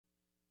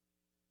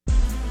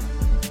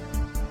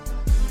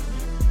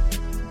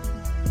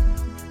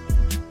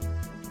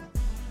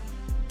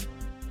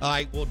All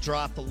right, we'll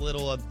drop a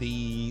little of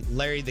the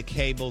Larry the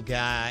Cable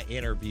Guy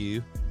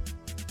interview.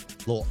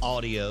 Little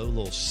audio,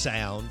 little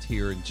sound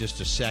here in just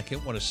a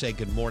second. Want to say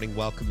good morning,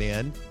 welcome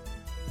in.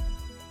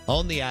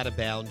 On the Out of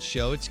Bounds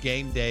show, it's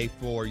game day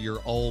for your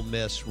Ole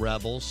Miss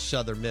Rebels,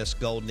 Southern Miss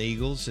Golden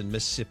Eagles, and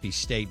Mississippi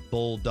State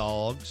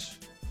Bulldogs.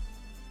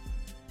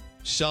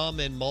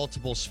 Some in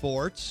multiple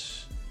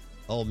sports.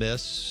 Ole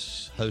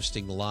Miss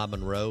hosting La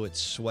Monroe at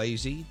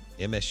Swayze.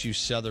 MSU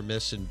Southern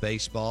Miss in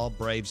baseball,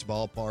 Braves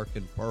Ballpark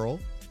in Pearl.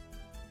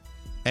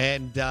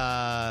 And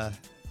I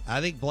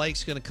think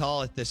Blake's going to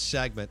call it this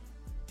segment.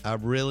 I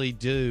really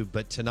do.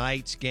 But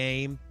tonight's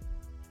game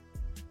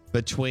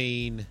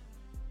between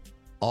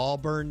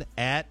Auburn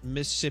at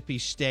Mississippi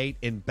State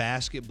in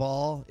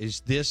basketball, is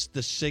this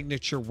the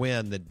signature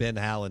win that Ben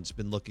Howland's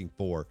been looking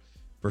for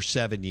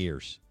 7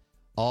 years?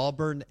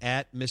 Auburn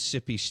at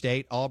Mississippi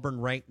State.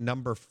 Auburn ranked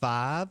number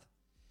 5.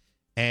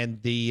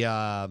 And the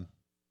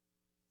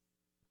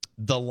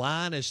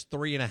line is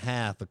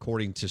 3.5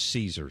 according to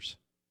Caesars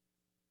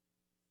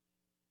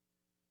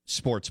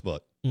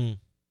Sportsbook.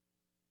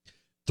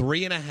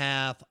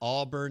 3.5.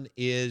 Auburn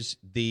is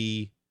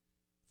the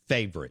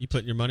favorite. You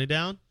putting your money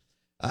down?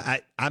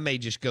 I may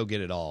just go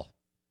get it all.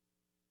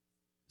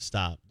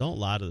 Stop. Don't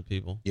lie to the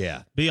people.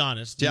 Yeah. Be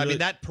honest. Yeah, I mean,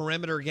 that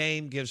perimeter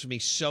game gives me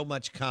so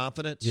much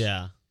confidence.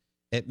 Yeah.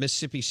 At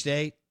Mississippi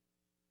State.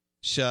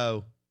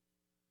 So,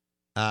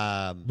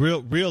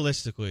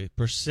 realistically,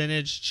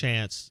 percentage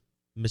chance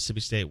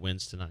Mississippi State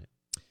wins tonight.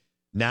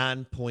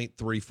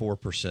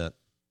 9.34%.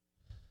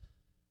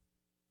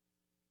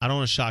 I don't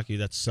want to shock you.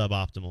 That's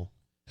suboptimal.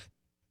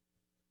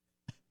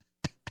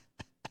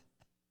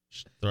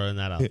 Just throwing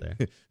that out there.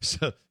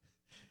 So,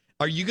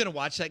 are you going to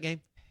watch that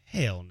game?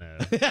 Hell no.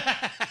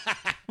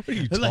 What are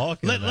you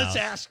talking about? Let's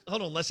ask.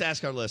 Hold on. Let's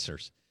ask our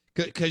listeners,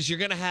 because you're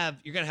going to have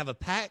a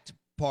packed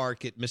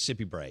park at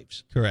Mississippi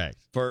Braves. Correct.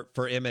 For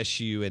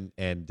MSU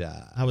and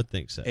I would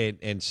think so.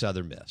 And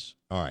Southern Miss.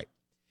 All right.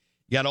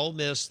 You got Ole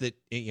Miss that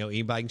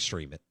anybody can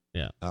stream it.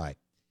 Yeah. All right.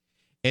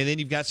 And then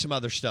you've got some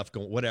other stuff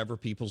going. Whatever,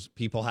 people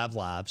have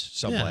lives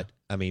somewhat.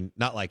 Yeah. I mean,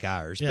 not like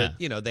ours, but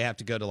they have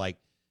to go to like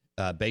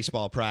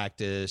baseball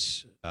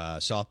practice,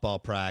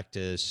 softball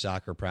practice,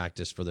 soccer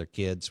practice for their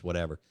kids,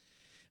 whatever.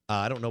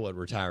 I don't know what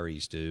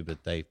retirees do,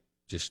 but they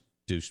just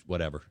do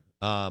whatever.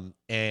 And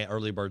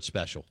early bird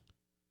special.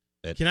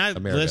 Can I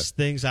list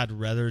things I'd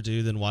rather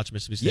do than watch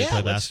Mississippi State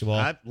play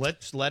basketball?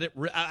 Let's let it.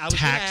 I was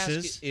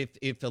taxes. Ask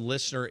if a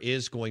listener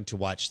is going to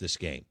watch this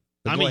game.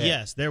 I mean,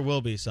 yes, there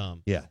will be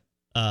some. Yeah.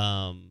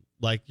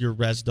 Like your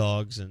res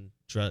dogs and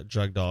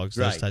drug dogs,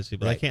 those types of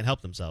people. They can't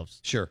help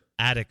themselves. Sure.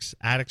 Addicts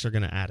are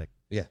going to addict.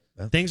 Yeah.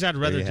 Well, things I'd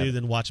rather do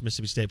than watch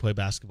Mississippi State play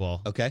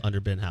basketball. Okay. Under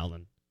Ben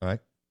Howland. All right.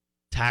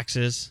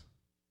 Taxes.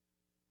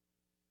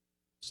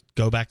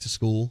 Go back to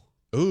school.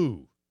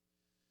 Ooh.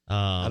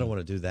 I don't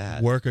want to do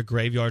that. Work a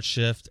graveyard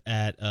shift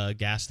at a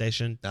gas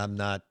station. I'm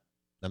not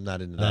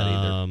into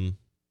that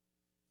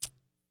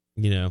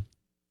either.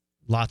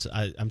 Lots.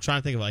 I'm trying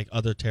to think of like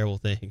other terrible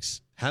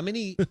things. How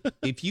many?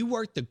 If you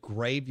work the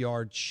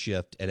graveyard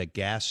shift at a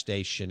gas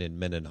station in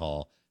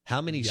Mendenhall,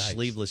 how many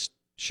sleeveless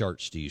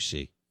shirts do you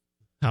see?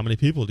 How many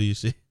people do you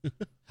see? All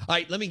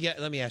right. Let me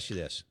ask you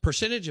this: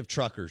 percentage of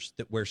truckers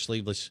that wear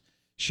sleeveless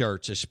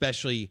shirts,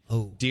 especially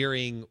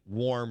during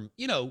warm,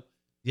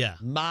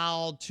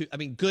 mild to,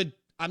 good.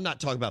 I'm not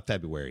talking about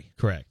February.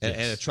 Correct. And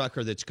a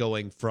trucker that's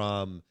going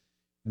from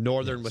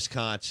northern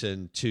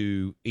Wisconsin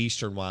to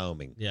eastern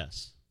Wyoming.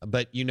 Yes.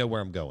 But you know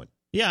where I'm going.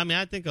 Yeah, I mean,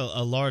 I think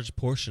a large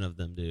portion of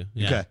them do.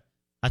 Yeah. Okay.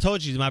 I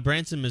told you, my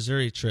Branson,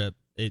 Missouri trip,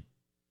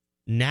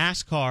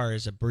 NASCAR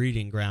is a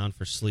breeding ground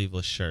for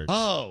sleeveless shirts.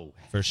 Oh,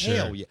 for sure.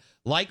 Hell yeah.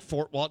 Like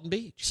Fort Walton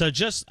Beach. So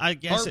I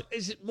guess.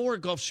 Is it more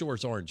Gulf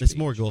Shores, Orange Beach? It's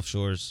more Gulf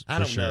Shores. I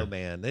don't know,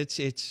 man.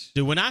 It's.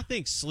 Dude, when I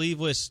think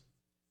sleeveless,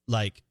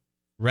 like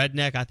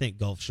redneck, I think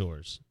Gulf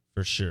Shores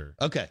for sure.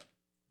 Okay.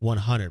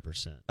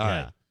 100%. All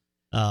right.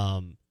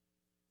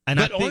 And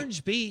but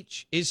Orange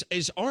Beach is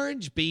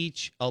Orange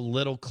Beach a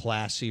little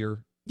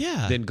classier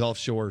than Gulf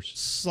Shores?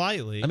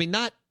 Slightly. I mean,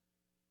 not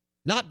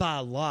by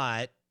a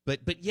lot,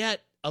 but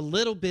yet a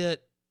little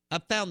bit.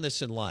 I've found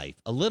this in life.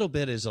 A little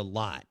bit is a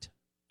lot.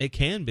 It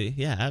can be.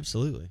 Yeah,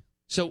 absolutely.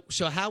 So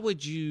how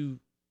would we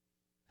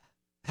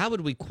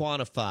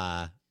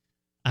quantify?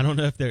 I don't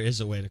know if there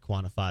is a way to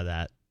quantify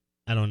that.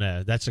 I don't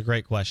know. That's a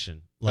great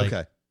question.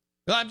 Okay.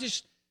 Well,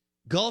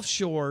 Gulf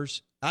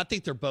Shores, I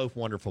think they're both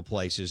wonderful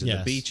places. And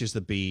the beach is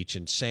the beach,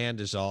 and sand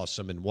is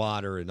awesome, and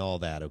water and all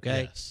that,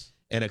 okay? Yes.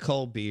 And a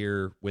cold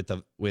beer with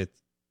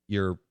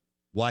your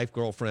wife,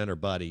 girlfriend, or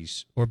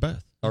buddies. Or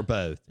both.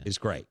 Is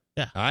great.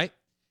 Yeah. All right?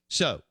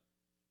 So,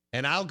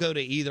 and I'll go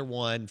to either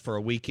one for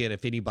a weekend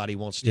if anybody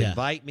wants to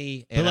invite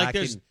me. And but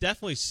there's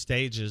definitely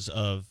stages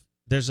of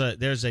there's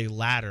a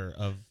ladder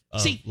of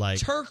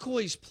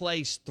Turquoise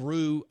Place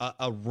threw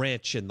a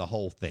wrench in the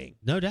whole thing.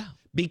 No doubt.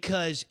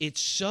 because it's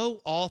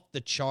so off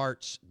the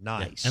charts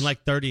nice. Yeah. And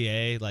like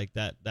 30A, like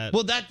that.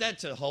 Well,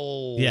 that's a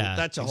whole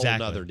whole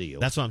nother deal.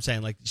 That's what I'm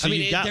saying. Like, so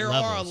there levels.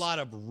 are a lot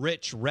of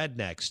rich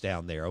rednecks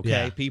down there. Okay,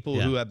 Yeah. people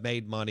who have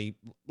made money,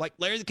 like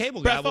Larry the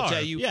Cable Guy will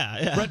tell you.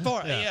 Yeah. Brett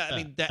Favre. I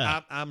mean,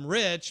 I'm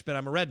rich, but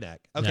I'm a redneck.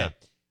 Okay, Yeah.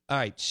 all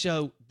right.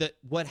 So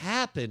what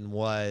happened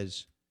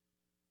was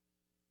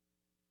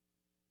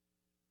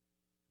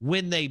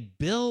when they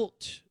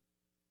built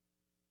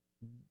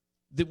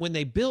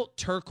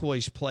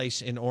Turquoise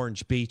Place in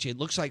Orange Beach, it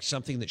looks like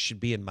something that should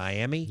be in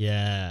Miami.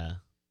 Yeah.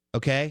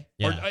 Okay.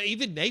 Yeah. Or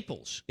even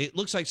Naples. It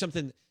looks like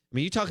something. I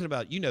mean, you're talking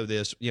about,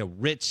 this,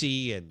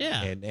 ritzy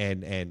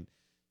and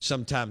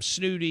sometimes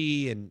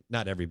snooty, and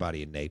not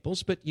everybody in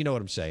Naples, but you know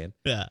what I'm saying.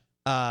 Yeah.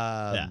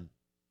 I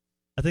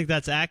think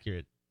that's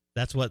accurate.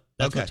 That's what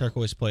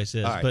Turquoise Place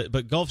is. Right.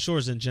 But Gulf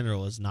Shores in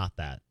general is not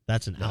that.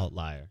 That's an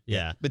outlier.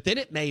 Yeah. But then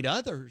it made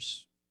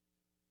others.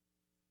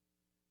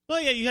 Well,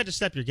 yeah, you had to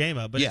step your game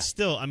up, but it's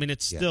still,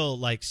 it's still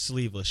like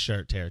sleeveless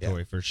shirt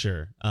territory for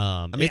sure.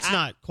 It's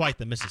not quite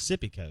the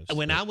Mississippi coast.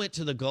 When I went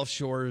to the Gulf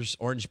Shores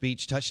Orange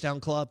Beach Touchdown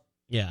Club,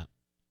 yeah.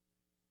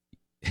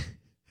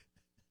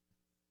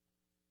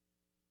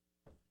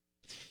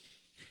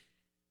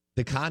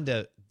 The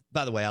condo,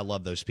 by the way, I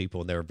love those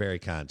people, and they were very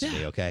kind to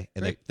me, okay?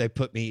 And they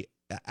put me,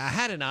 I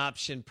had an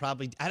option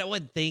probably, I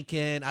wasn't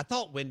thinking, I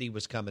thought Wendy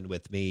was coming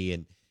with me,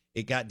 and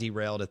it got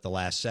derailed at the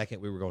last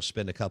second. We were going to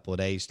spend a couple of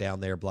days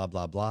down there, blah,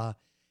 blah, blah.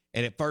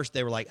 And at first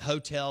they were like,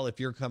 hotel if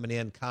you're coming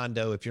in,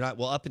 condo if you're not.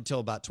 Well, up until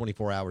about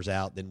 24 hours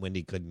out, then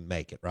Wendy couldn't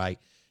make it, right?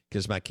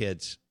 Because my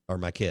kids are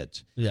my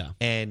kids. Yeah.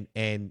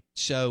 And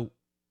so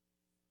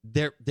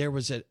there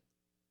was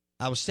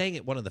I was staying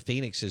at one of the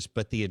Phoenixes,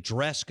 but the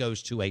address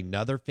goes to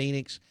another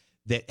Phoenix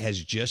that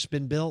has just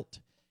been built.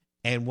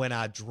 And when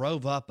I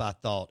drove up, I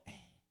thought,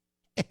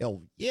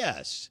 hell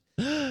yes.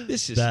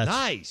 This is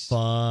nice.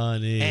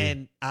 Funny.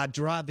 And I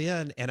drive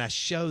in and I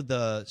show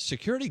the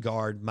security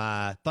guard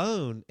my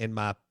phone and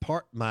my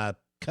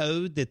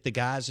code that the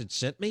guys had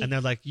sent me. And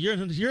they're like, you're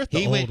at the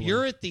He old went, one.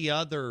 you're at the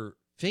other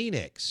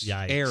Phoenix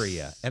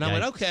area. And I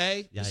went,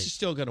 okay, this is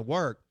still going to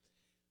work.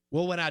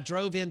 Well, when I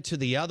drove into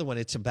the other one,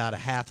 it's about a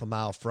half a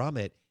mile from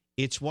it.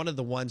 It's one of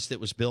the ones that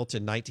was built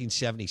in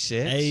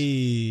 1976.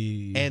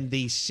 Hey. And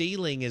the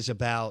ceiling is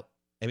about,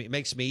 it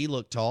makes me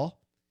look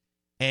tall.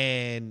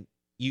 And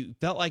you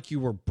felt like you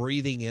were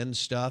breathing in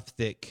stuff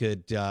that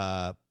could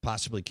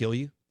possibly kill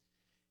you.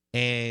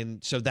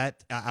 And so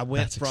that I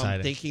went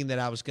from thinking that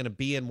I was going to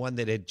be in one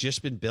that had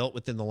just been built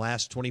within the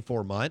last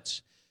 24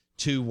 months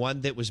to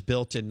one that was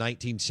built in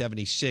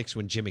 1976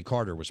 when Jimmy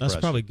Carter was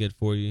president. That's probably good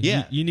for you.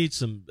 Yeah. You need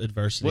some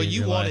adversity. Well, in you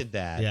your wanted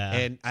life. that.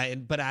 Yeah.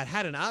 But I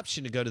had an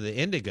option to go to the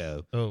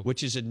Indigo,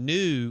 which is and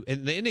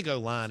the Indigo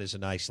line is a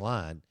nice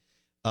line.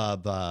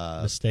 Of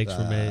mistakes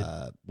were made,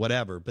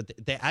 whatever. But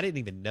I didn't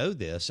even know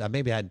this.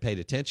 Maybe I hadn't paid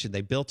attention. They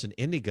built an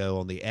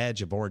Indigo on the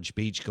edge of Orange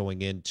Beach,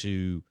 going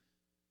into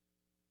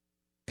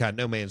kind of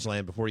no man's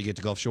land before you get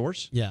to Gulf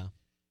Shores. Yeah.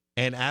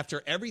 And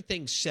after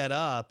everything's set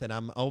up, and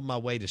I'm on my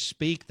way to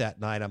speak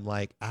that night, I'm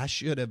like, I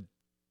should have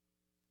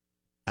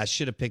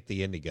picked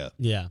the Indigo.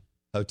 Yeah.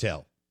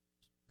 Hotel.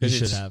 You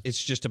should have.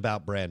 It's just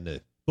about brand new.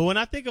 But when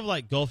I think of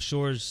like Gulf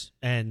Shores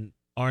and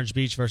Orange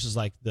Beach versus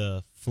like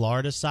the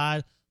Florida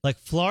side. Like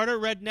Florida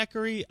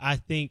redneckery, I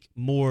think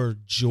more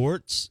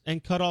jorts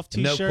and cutoff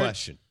t-shirts. No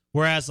question.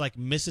 Whereas like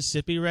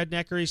Mississippi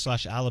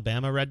redneckery /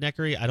 Alabama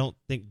redneckery, I don't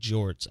think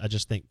jorts. I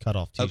just think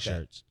cutoff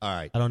t-shirts. Okay. All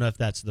right. I don't know if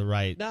that's the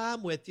right. No,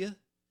 I'm with you.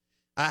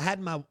 I had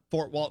my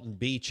Fort Walton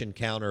Beach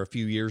encounter a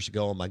few years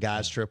ago on my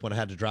guys trip when I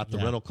had to drop the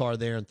rental car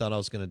there and thought I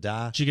was going to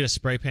die. Did you get a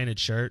spray painted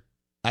shirt?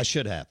 I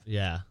should have.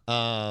 Yeah.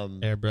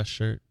 Airbrush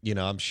shirt.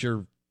 I'm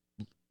sure.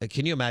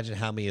 Can you imagine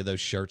how many of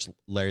those shirts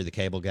Larry the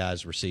Cable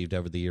Guys received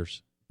over the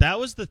years? That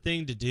was the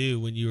thing to do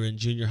when you were in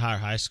junior high or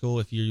high school.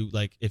 If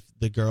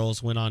the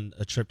girls went on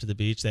a trip to the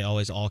beach, they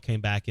always all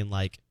came back in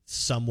like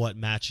somewhat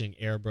matching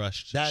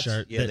airbrushed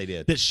shirt. Yeah, they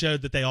did. That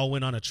showed that they all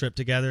went on a trip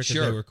together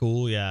because they were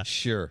cool. Yeah,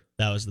 sure.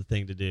 That was the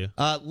thing to do.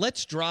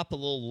 Let's drop a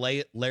little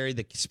Larry.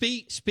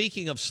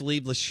 Speaking of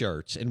sleeveless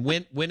shirts, and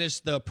when is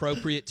the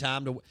appropriate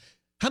time to?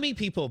 How many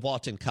people have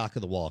walked in Cock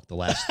of the Walk the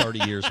last 30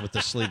 years with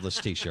a sleeveless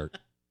T-shirt?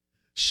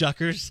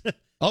 Shuckers.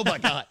 Oh my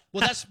God!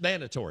 Well, that's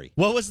mandatory.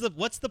 What's the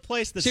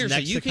place that's seriously?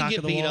 Next You to can Cock get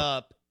of the beat Walk?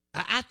 up.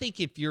 I think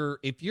if you're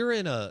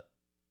in a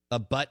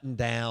button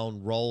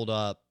down, rolled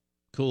up,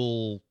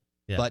 cool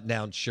button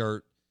down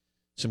shirt,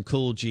 some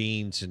cool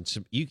jeans, and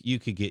some you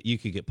could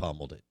get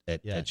pummeled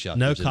at Shuckers.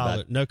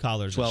 No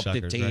collars.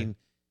 12:15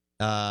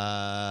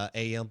 right?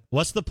 a.m.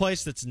 What's the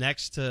place that's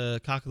next to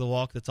Cock of the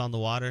Walk that's on the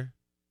water?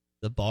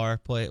 The bar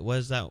play. What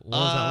was that one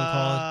called?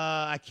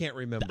 I can't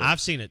remember.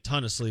 I've seen a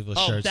ton of sleeveless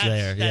shirts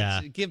there.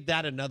 Yeah, give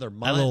that another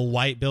month. That little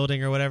white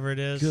building or whatever it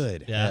is.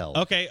 Good hell.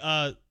 Okay.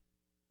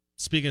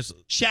 Speaking of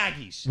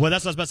Shaggy's. Well,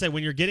 that's what I was about to say.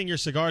 When you're getting your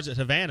cigars at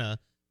Havana,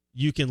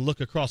 you can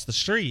look across the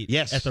street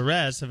at the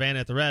Res, Savannah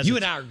at the Res. You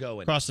and I are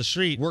going. Across the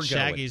street. We're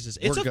Shaggy's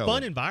going. It's a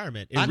fun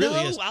environment. It I really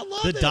know, is. I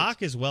love the it.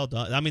 dock is well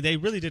done. I mean, they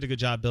really did a good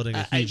job building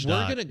a huge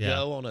dock. We're going to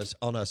go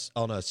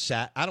on a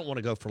sat. I don't want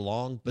to go for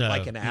long, but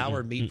like an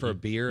hour, meet for a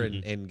beer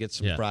and get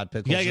some fried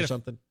pickles or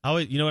something.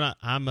 You know what?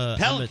 I'm a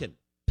Pelican.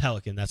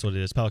 Pelican, that's what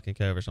it is. Pelican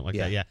Cove or something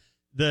like that. Yeah.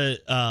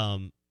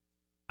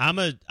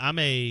 I'm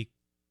a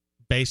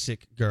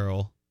basic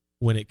girl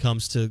when it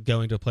comes to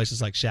going to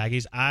places like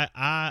Shaggy's.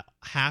 I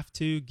have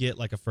to get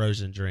like a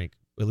frozen drink,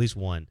 at least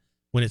one.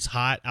 When it's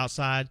hot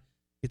outside,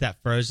 get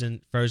that frozen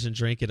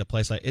drink at a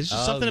place like. It's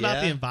just something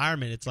about the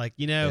environment. It's like,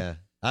 I don't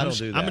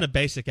do that. I'm gonna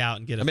basic out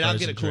and get a. I'll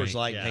get a Coors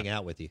Light and hang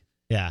out with you.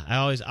 Yeah, I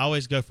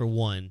always go for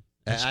one.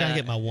 I just gotta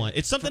get my one.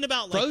 It's something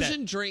about like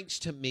frozen drinks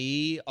to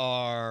me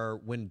are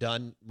when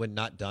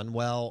not done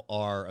well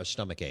are a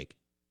stomach ache,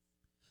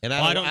 and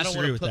I don't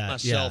want to put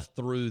myself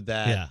through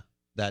that. Yeah.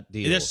 That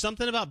deal. There's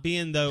something about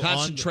being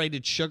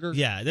concentrated sugar.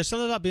 Yeah, there's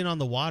something about being on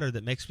the water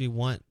that makes me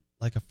want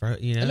like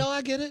No,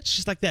 I get it. It's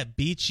just like that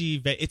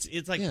beachy.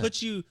 It's like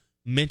puts you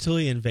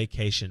mentally in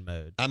vacation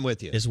mode. I'm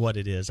with you. Is what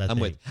it is. I'm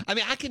with. I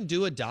mean, I can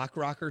do a Doc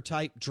Rocker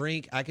type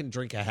drink. I can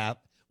drink a half.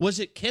 Was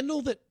it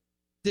Kendall that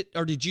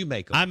or did you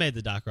make them? I made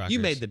the Doc Rockers. You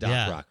made the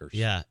Doc Rockers.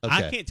 Yeah. Okay.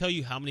 I can't tell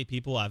you how many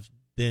people I've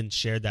then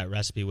shared that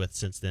recipe with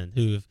since then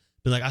who've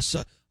been like, I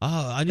need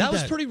that. That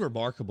was pretty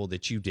remarkable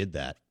that you did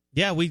that.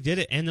 Yeah, we did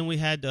it, and then we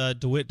had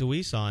DeWitt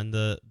DeWeese on.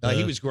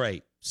 He was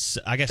great.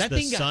 I guess that the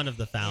thing son of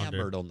the founder.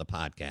 Hammered on the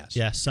podcast.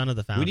 Yeah, son of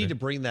the founder. We need to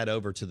bring that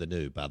over to the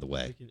new. By the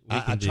way,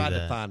 I tried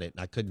to find it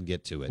and I couldn't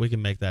get to it. We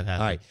can make that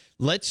happen. All right,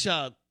 let's.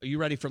 Are you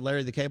ready for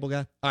Larry the Cable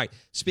Guy? All right.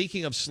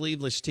 Speaking of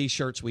sleeveless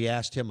T-shirts, we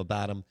asked him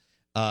about them.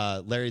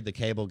 Larry the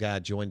Cable Guy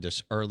joined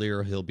us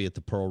earlier. He'll be at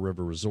the Pearl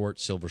River Resort,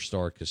 Silver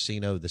Star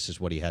Casino. This is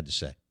what he had to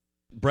say.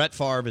 Brett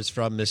Favre is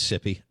from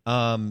Mississippi.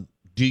 Do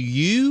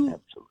you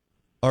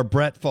or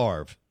Brett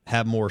Favre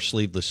have more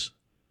sleeveless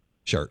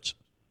shirts?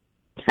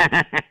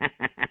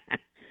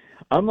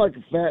 I'm like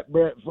a fat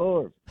Brett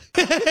Favre.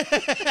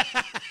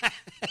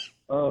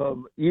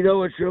 You know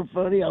what's real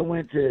funny? I'm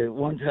a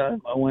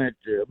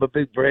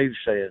big Braves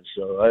fan,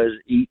 so I was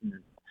eating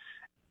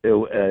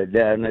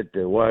down at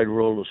the Wide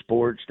World of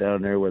Sports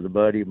down there with a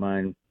buddy of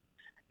mine.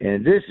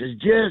 And this is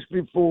just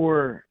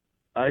before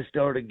I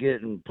started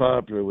getting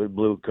popular with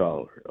Blue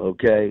Collar,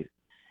 okay?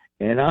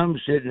 And I'm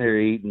sitting there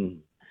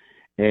eating,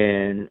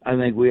 and I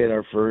think we had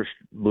our first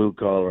Blue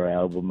Collar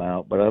album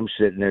out, but I'm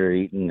sitting there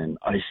eating, and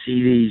I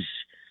see these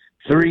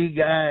three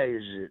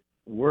guys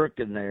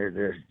working there.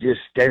 They're just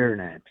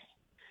staring at me.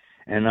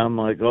 And I'm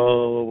like,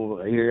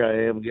 oh, here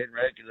I am getting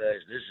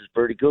recognized. This is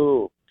pretty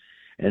cool.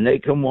 And they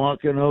come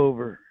walking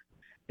over,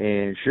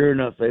 and sure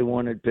enough, they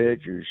wanted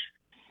pictures.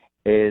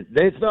 And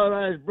they thought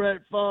I was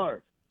Brett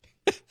Favre.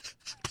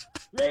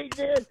 They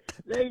did.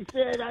 They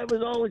said I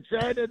was all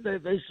excited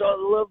that they saw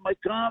the love of my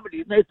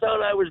comedy, and they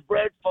thought I was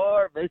Brett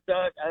Favre. They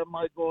thought I'm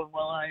like going,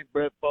 well, I ain't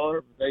Brett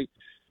Favre. They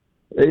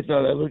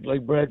thought I looked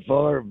like Brett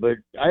Favre, but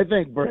I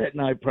think Brett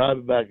and I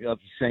probably about got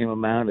the same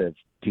amount of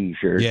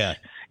T-shirts. Yeah,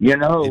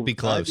 it'd be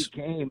close. I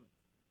became,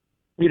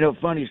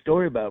 funny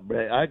story about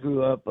Brett. I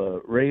grew up a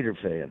Raider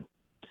fan,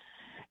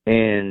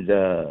 and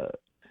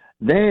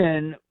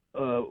then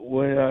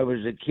when I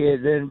was a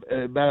kid,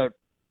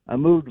 I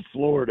moved to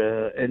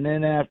Florida, and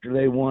then after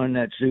they won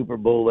that Super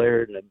Bowl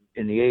there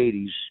in the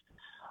 80s,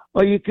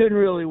 well, you couldn't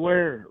really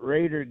wear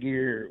Raider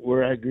gear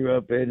where I grew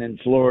up in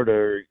Florida,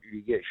 or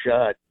you get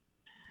shot.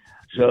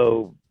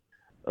 So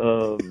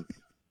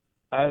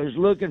I was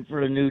looking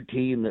for a new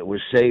team that was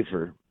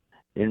safer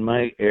in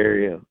my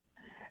area,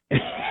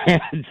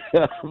 and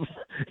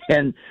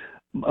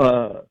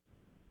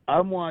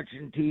I'm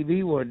watching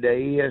TV one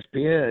day,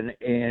 ESPN,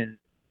 and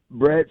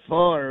Brett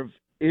Favre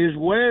is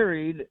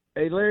wearing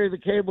a Larry the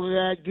Cable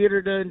Guy Get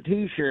Her Done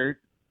T-shirt,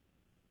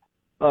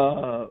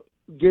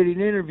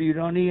 getting interviewed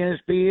on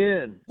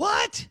ESPN.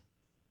 What?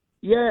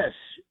 Yes.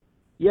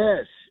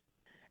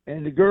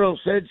 And the girl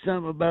said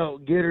something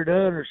about Get Her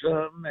Done or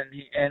something,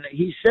 and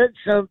he said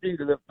something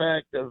to the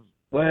fact of,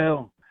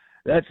 well,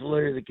 that's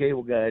Larry the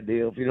Cable Guy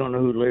deal. If you don't know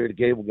who Larry the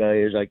Cable Guy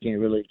is, I can't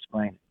really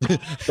explain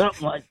it.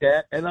 Something like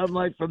that. And I'm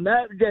like, from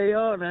that day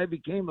on, I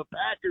became a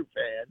Packer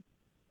fan.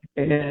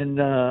 And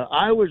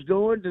I was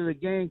going to the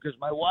game because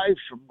my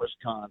wife's from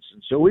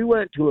Wisconsin. So we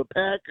went to a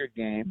Packer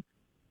game.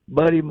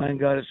 Buddy of mine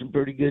got us some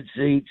pretty good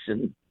seats.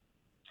 And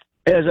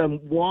as I'm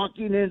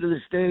walking into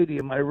the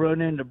stadium, I run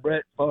into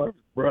Brett Favre's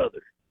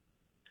brother.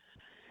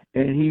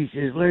 And he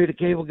says, Larry the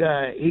Cable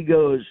Guy, he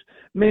goes,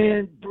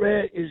 man,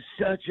 Brett is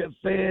such a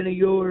fan of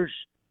yours.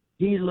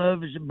 He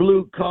loves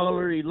Blue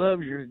Collar. He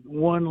loves your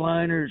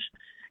one-liners.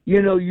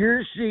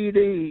 Your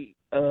CD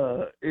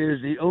is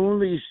the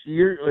only,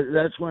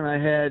 that's when I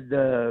had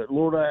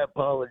Lord, I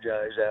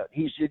Apologize out.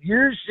 He said,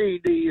 your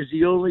CD is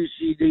the only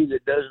CD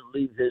that doesn't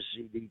leave his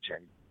CD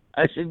chain.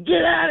 I said,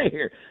 get out of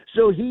here.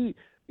 So he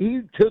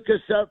took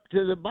us up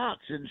to the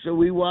box, and so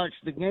we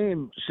watched the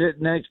game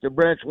sitting next to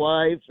Brett's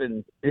wife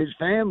and his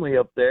family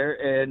up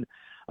there, and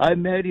I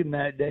met him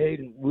that day,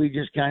 and we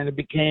just kind of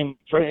became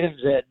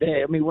friends that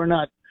day. I mean, we're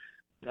not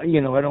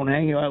you know, I don't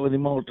hang out with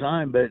him all the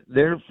time, but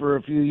there for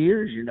a few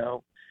years, you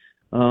know,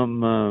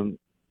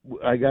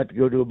 I got to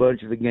go to a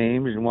bunch of the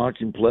games and watch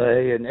him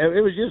play, and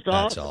it was just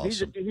awesome.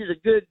 He's a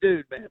good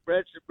dude, man.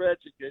 Brett's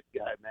a good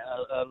guy, man.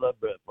 I love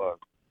Brett Favre.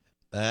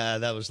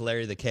 That was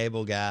Larry the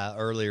Cable Guy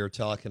earlier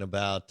talking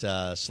about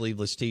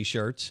sleeveless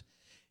T-shirts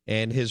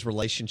and his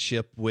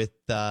relationship with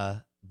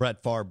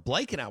Brett Favre.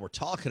 Blake and I were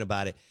talking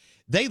about it.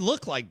 They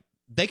look like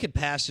they could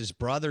pass as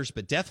brothers,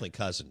 but definitely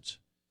cousins.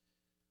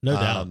 No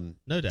doubt.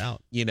 No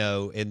doubt. You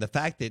know, and the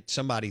fact that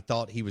somebody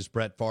thought he was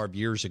Brett Favre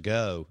years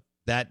ago,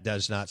 that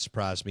does not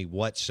surprise me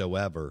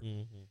whatsoever.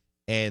 Mm-hmm.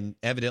 And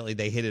evidently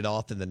they hit it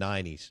off in the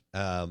 90s.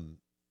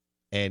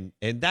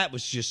 And that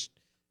was just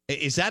 –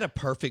 is that a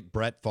perfect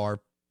Brett Favre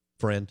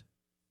friend?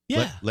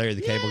 Yeah. Larry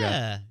the Cable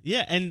Guy?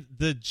 Yeah, and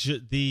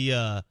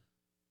the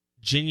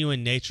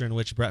genuine nature in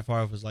which Brett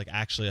Favre was, like,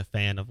 actually a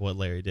fan of what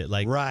Larry did.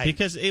 Like, right.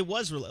 Because it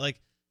was, like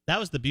 – that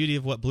was the beauty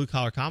of what Blue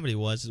Collar Comedy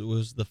was. It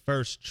was the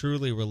first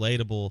truly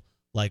relatable,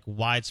 like,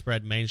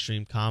 widespread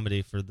mainstream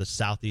comedy for the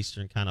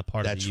southeastern kind of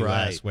part of the U.S.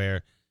 right.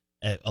 Where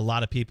a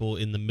lot of people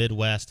in the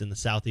Midwest and the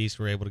Southeast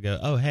were able to go,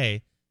 oh,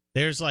 hey,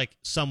 there's, like,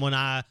 someone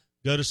I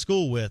go to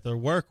school with or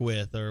work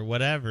with or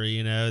whatever,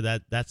 you know,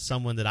 that's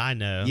someone that I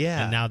know.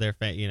 Yeah. And now they're,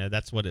 you know,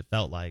 that's what it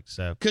felt like.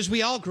 So because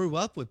we all grew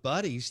up with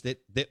buddies that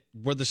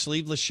were the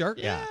sleeveless shirt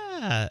guy.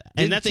 Yeah.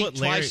 Didn't And that's think what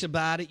Larry, twice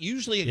about it.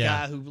 Usually a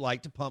guy who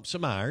liked to pump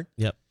some iron.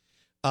 Yep.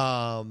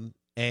 And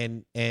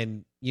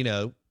you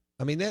know,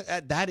 I mean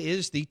that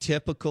is the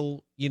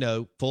typical, you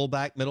know,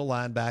 fullback, middle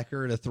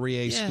linebacker at a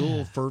 3A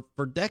school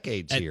for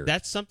decades here.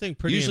 That's something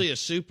pretty usually a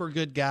super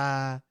good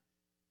guy,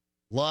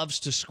 loves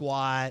to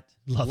squat,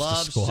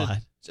 loves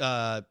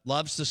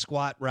the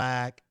squat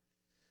rack,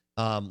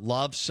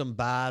 loves some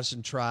buys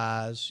and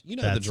tries. You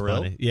know that's the drill.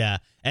 Funny. Yeah,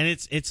 and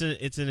it's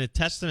a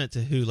testament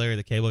to who Larry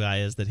the Cable Guy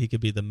is that he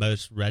could be the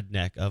most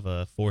redneck of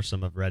a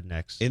foursome of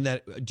rednecks. In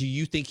that, do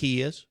you think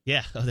he is?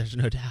 Yeah. Oh, there's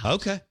no doubt.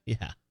 Okay.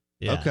 Yeah.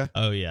 Okay.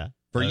 Oh yeah.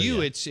 For oh,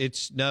 you, yeah.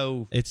 it's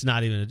no. It's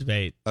not even a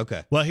debate.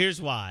 Okay. Well, here's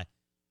why.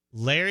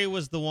 Larry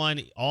was the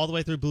one all the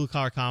way through Blue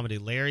Collar Comedy.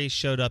 Larry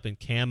showed up in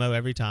camo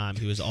every time.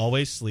 He was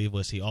always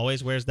sleeveless. He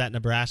always wears that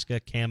Nebraska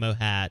camo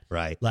hat.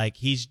 Right. Like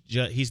he's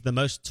the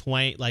most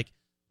twang. Like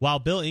while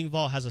Bill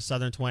Engvall has a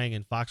Southern twang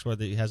and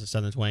Foxworthy has a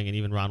Southern twang and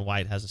even Ron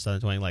White has a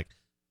Southern twang, like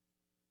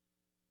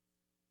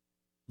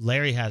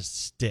Larry has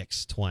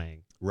Sticks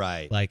twang.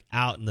 Right. Like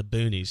out in the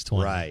boonies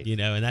twang. Right. You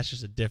know, and that's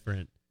just a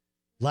different.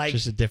 Like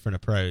just a different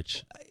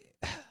approach.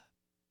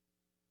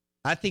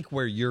 I think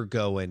where you're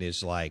going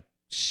is like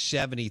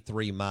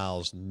 73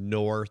 miles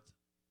north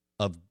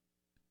of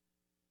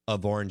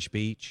Orange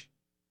Beach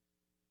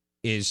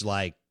is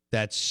like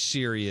that's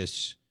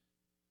serious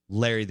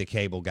Larry the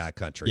Cable Guy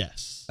country.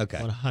 Yes. Okay.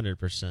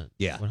 100%.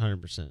 Yeah.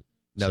 100%.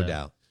 No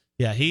doubt.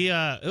 Yeah, he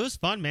it was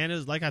fun, man. It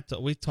was like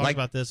we talked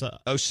about this.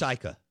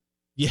 Osika.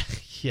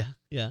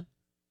 Yeah.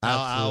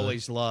 I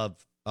always love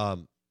a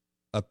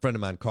friend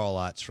of mine, Carl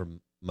Otts from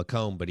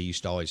Macomb, but he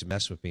used to always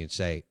mess with me and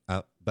say,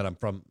 but I'm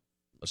from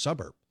a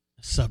suburb.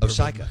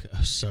 Osika.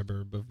 A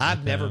suburb of I've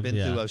Macomb. never been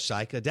through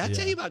Osika. Did I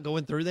tell you about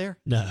going through there?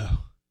 No.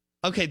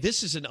 Okay,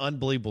 this is an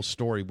unbelievable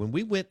story. When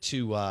we went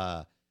to,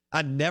 I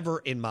never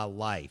in my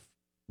life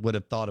would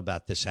have thought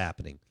about this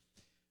happening.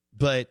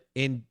 But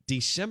in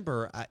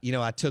December,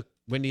 I took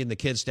Wendy and the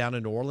kids down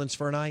in New Orleans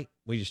for a night.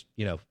 We just,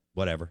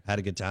 whatever, had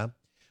a good time.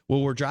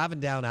 Well, we're driving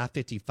down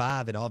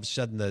I-55, and all of a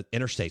sudden the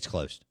interstate's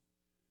closed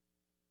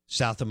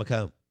south of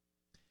Macomb.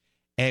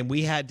 And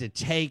we had to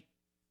take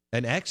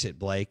an exit,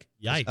 Blake.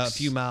 Yikes. A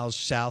few miles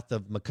south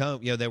of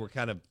Macomb. They were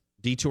kind of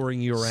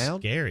detouring you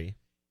around. Scary.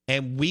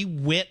 And we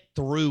went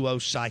through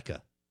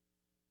Osika.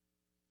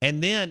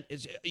 And then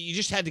you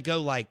just had to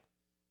go like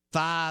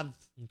 5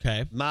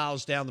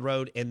 miles down the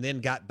road and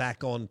then got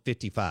back on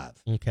 55.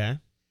 Okay.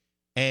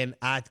 And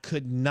I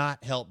could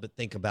not help but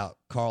think about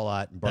Carl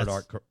Ott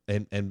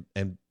and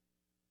and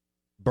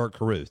Bert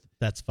Caruth.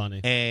 That's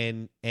funny.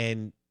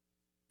 And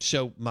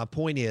so my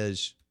point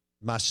is,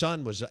 my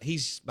son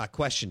he's my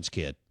questions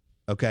kid,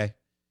 okay?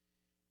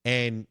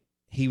 And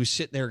he was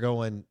sitting there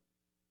going,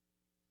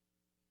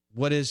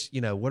 what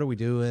are we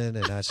doing?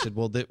 And I said,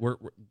 well,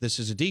 this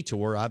is a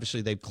detour.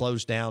 Obviously, they've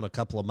closed down a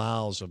couple of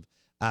miles of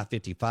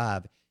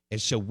I-55. And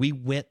so we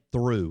went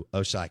through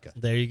Osika.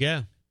 There you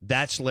go.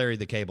 That's Larry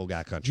the Cable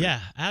Guy country. Yeah,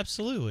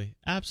 absolutely.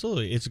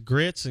 Absolutely. It's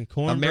grits and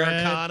cornbread.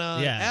 Americana.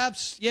 Yeah.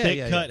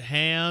 Thick-cut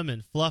ham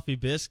and fluffy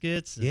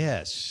biscuits. And,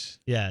 yes.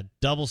 Yeah,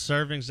 double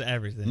servings of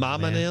everything.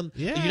 Mom and them.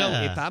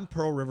 Yeah. If I'm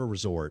Pearl River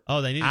Resort,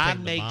 they need to I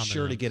take make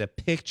sure to get a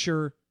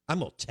picture. I'm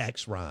going to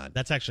text Ron.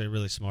 That's actually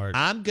really smart.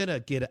 I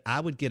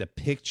would get a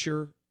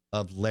picture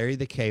of Larry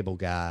the Cable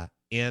Guy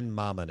in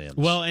Mama and M's.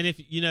 Well, and if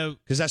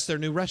because that's their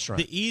new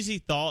restaurant. The easy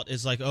thought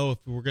is like, if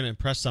we're going to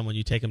impress someone,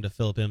 you take them to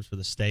Philip M's for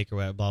the steak or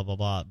whatever, blah blah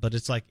blah. But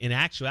it's like in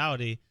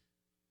actuality,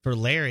 for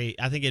Larry,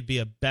 I think it'd be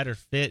a better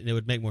fit, and it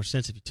would make more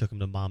sense if you took him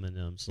to Mama and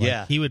M's.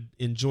 Like, he would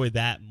enjoy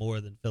that more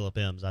than Philip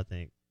M's. I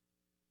think,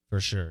 for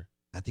sure.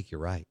 I think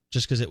you're right.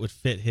 Just because it would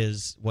fit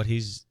what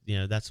he's,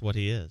 that's what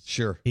he is.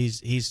 Sure.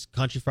 He's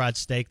country fried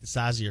steak the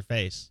size of your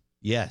face.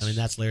 Yes. I mean,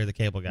 that's Larry the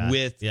Cable Guy.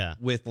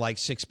 With like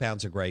 6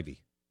 pounds of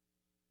gravy.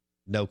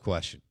 No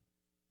question.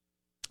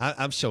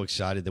 I'm so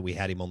excited that we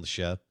had him on the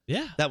show.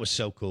 Yeah. That was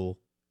so cool.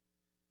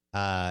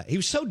 He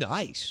was so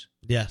nice.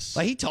 Yes.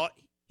 Like he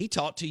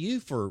talked to you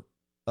for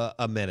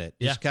a minute.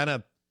 Yeah. Just kind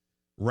of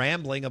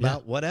rambling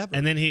about whatever.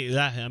 And then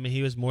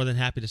he was more than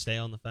happy to stay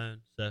on the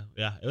phone. So,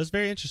 yeah, it was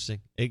very interesting.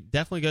 It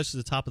definitely goes to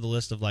the top of the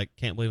list of, like,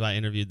 can't believe I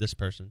interviewed this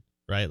person,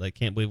 right? Like,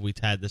 can't believe we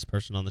had this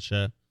person on the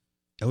show.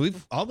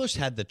 We've almost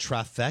had the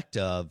trifecta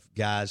of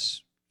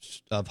guys,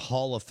 of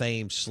Hall of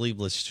Fame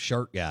sleeveless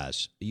shirt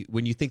guys.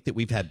 When you think that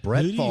we've had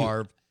Brett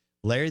Favre,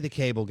 Larry the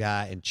Cable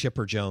Guy, and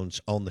Chipper Jones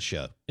on the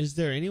show. Is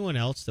there anyone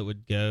else that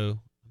would go?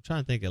 I'm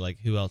trying to think of, like,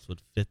 who else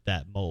would fit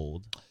that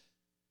mold.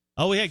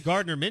 Oh, we had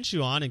Gardner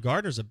Minshew on, and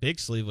Gardner's a big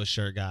sleeveless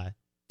shirt guy.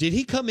 Did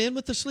he come in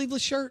with the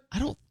sleeveless shirt? I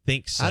don't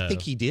think so. I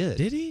think he did.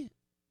 Did he?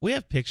 We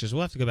have pictures.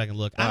 We'll have to go back and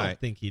look. I don't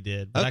think he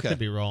did, but I could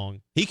be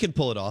wrong. He can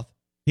pull it off.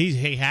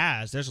 He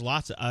has. There's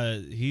lots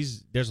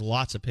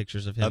of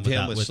pictures of him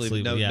with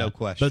sleeveless. No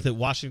question. Both at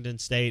Washington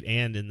State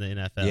and in the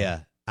NFL.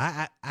 Yeah.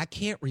 I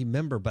can't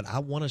remember, but I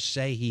want to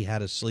say he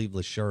had a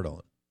sleeveless shirt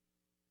on.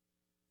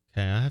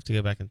 Okay, I have to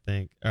go back and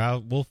think.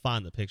 We'll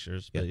find the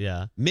pictures, but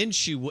yeah.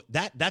 Minshew,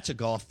 that's a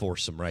golf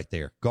foursome right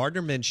there.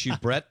 Gardner Minshew,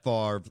 Brett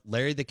Favre,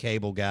 Larry the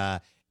Cable Guy,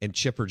 and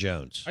Chipper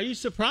Jones. Are you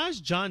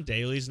surprised John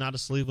Daly's not a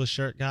sleeveless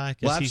shirt guy?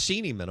 Well, I've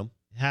seen him in them.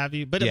 Have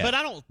you? But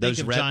I don't think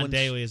of John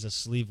Daly as a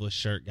sleeveless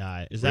shirt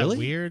guy. Is that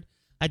weird?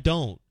 I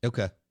don't.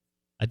 Okay.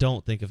 I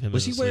don't think of him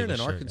as a sleeveless shirt guy. Was he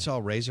wearing an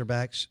Arkansas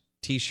Razorbacks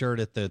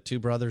T-shirt at the Two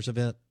Brothers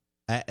event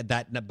by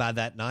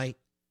that night?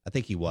 I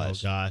think he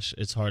was. Oh, gosh.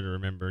 It's hard to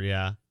remember,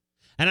 yeah.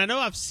 And I know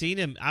I've seen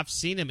him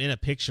in a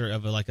picture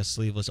of a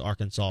sleeveless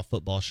Arkansas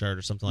football shirt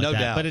or something like that.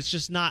 Doubt. But it's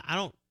just not.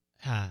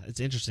 It's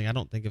interesting. I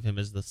don't think of him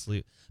as the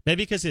sleeve.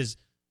 Maybe because his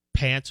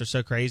pants are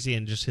so crazy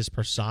and just his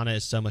persona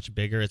is so much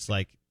bigger. It's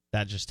like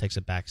that just takes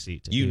a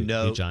backseat to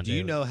John Daly. Do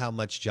you know how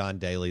much John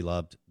Daly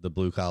loved the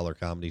Blue Collar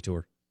Comedy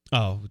Tour?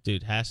 Oh,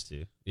 dude, has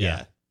to.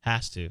 Yeah.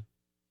 Has to.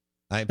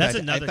 In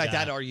fact,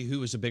 I'd argue who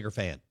was a bigger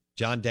fan,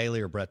 John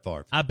Daly or Brett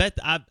Favre. I bet.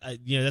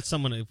 That's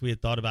someone. If we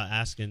had thought about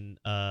asking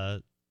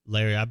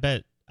Larry, I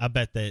bet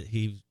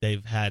that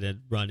they've had a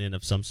run-in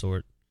of some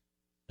sort.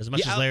 As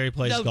much as Larry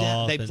plays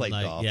golf, they played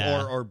golf,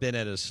 or been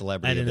at a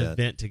celebrity at an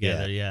event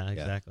together. Yeah,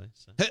 exactly.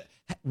 So.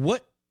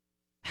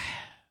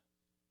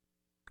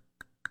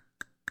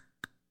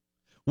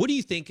 What do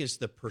you think is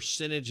the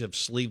percentage of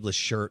sleeveless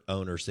shirt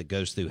owners that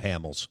goes through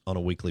Hamels on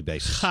a weekly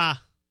basis?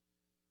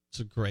 It's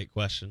a great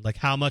question. Like,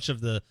 how much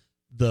of the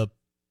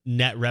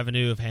net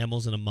revenue of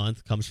Hamels in a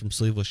month comes from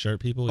sleeveless shirt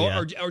people?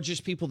 Or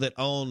just people that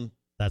own.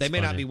 They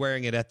may not be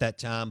wearing it at that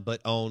time,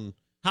 but own.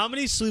 How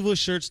many sleeveless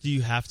shirts do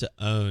you have to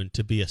own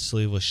to be a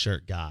sleeveless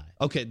shirt guy?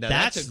 Okay, now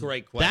that's a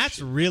great question. That's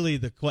really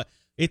the question.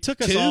 It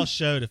took us all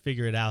show to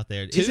figure it out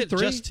there. Is it 3?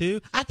 Just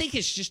 2? I think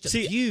it's just a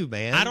few,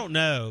 man. I don't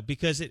know,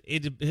 because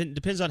it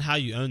depends on how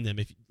you own them.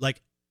 If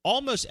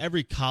almost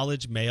every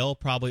college male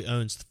probably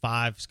owns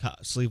 5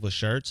 sleeveless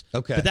shirts.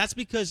 Okay. But that's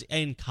because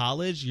in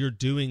college you're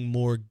doing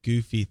more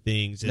goofy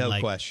things. And no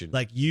question.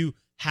 Like you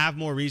have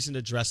more reason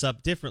to dress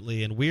up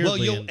differently and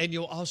weirdly. Well,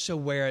 you'll also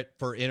wear it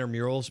for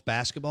intramurals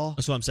basketball.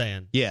 That's what I'm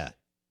saying. Yeah.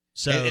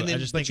 So,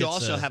 but you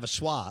also have a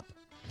swap.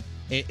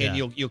 And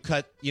you'll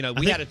cut, we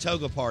had a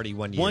toga party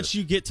one year. Once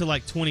you get to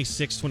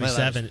 26,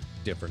 27. Well,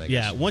 different, I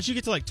guess. Yeah, once you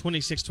get to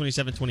 26,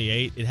 27,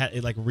 28,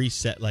 it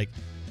reset.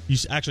 You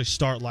actually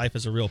start life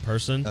as a real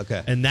person.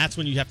 Okay. And that's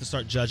when you have to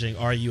start judging,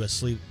 are you a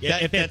sleeve?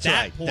 If at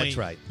that point, that's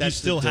right. You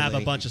still have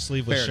a bunch of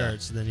sleeveless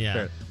shirts, then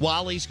yeah.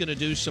 Wally's going to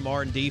do some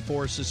R&D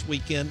for us this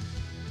weekend.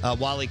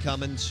 Wally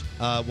Cummins,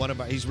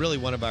 he's really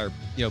one of our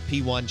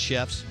P1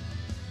 chefs,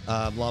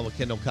 along with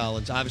Kendall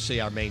Collins. Obviously,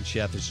 our main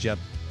chef is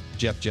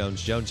Jeff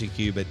Jones, Jonesy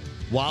Q, but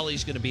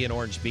Wally's going to be in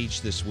Orange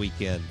Beach this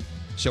weekend,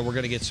 so we're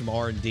going to get some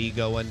R&D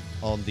going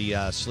on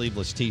the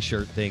sleeveless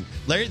T-shirt thing.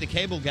 Larry the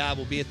Cable Guy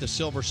will be at the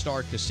Silver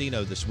Star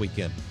Casino this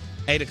weekend,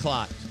 8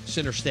 o'clock,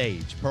 center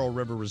stage,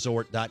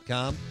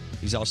 PearlRiverResort.com.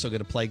 He's also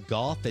going to play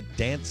golf at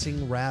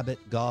Dancing Rabbit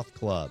Golf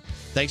Club.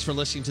 Thanks for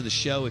listening to the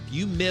show. If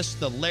you missed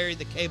the Larry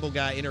the Cable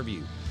Guy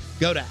interview,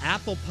 go to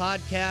Apple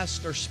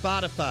Podcasts or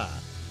Spotify.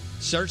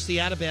 Search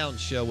The Out of Bounds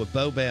Show with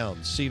Bo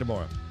Bounds. See you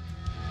tomorrow.